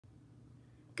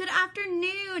good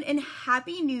afternoon, and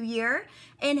Happy New Year,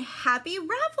 and Happy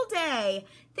Raffle Day.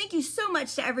 Thank you so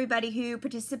much to everybody who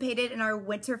participated in our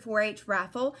Winter 4-H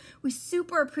raffle. We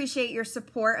super appreciate your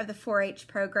support of the 4-H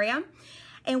program,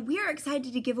 and we are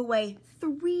excited to give away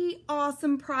 3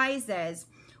 awesome prizes.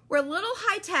 We're a little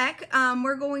high tech.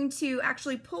 We're going to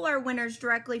actually pull our winners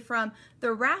directly from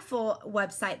the Raffle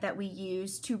website that we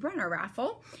use to run our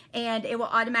raffle, and it will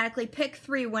automatically pick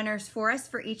 3 winners for us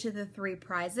for each of the 3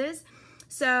 prizes.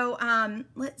 So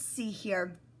let's see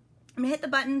here. I'm gonna hit the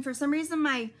button. For some reason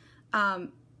my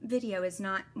video is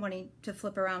not wanting to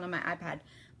flip around on my iPad,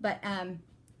 but if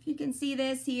you can see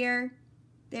this here,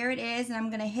 there it is, and I'm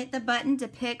gonna hit the button to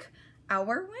pick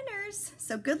our winners.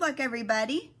 So good luck,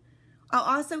 everybody. I'll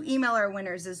also email our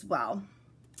winners as well.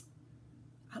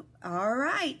 All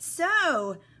right,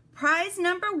 so prize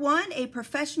number 1, a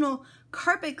professional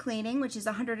carpet cleaning, which is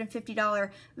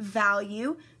 $150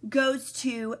 value, goes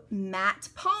to Matt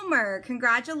Palmer.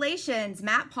 Congratulations,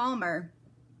 Matt Palmer.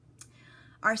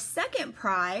 Our second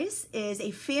prize is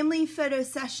a family photo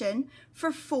session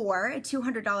for 4, a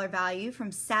 $200 value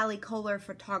from Sally Kohler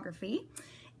Photography.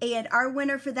 And our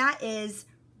winner for that is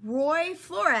Roy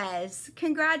Flores.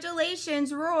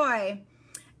 Congratulations, Roy.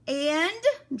 And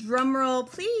drum roll,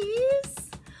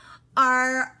 please.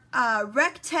 Our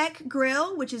RecTech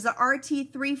grill, which is a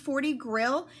RT340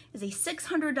 grill, is a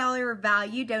 $600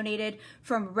 value donated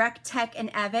from RecTech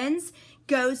and Evans,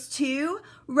 goes to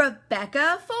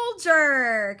Rebecca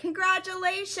Folger.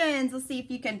 Congratulations. Let's see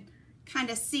if you can kind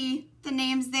of see the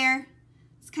names there.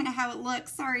 It's kind of how it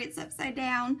looks. Sorry, it's upside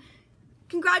down.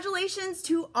 Congratulations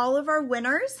to all of our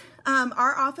winners.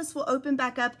 Our office will open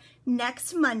back up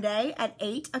next Monday at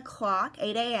 8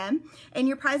 a.m. and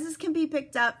your prizes can be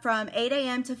picked up from 8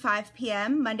 a.m. to 5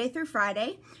 p.m. Monday through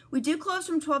Friday. We do close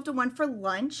from 12 to 1 for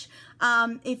lunch.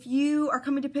 If you are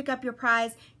coming to pick up your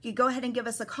prize, you go ahead and give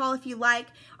us a call if you like.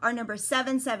 Our number is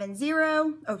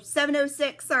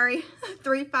 706, sorry,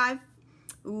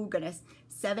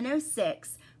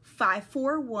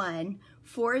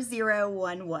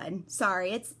 706-541-4011.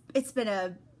 Sorry, it's been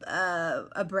a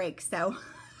break, so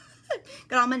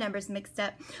got all my numbers mixed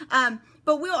up.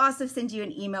 But we'll also send you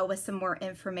an email with some more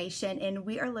information, and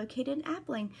we are located in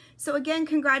Appling. So again,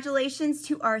 congratulations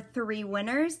to our 3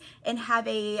 winners, and have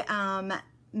a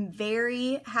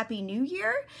very happy New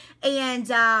Year, and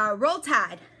roll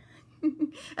Tide.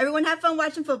 Everyone have fun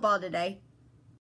watching football today.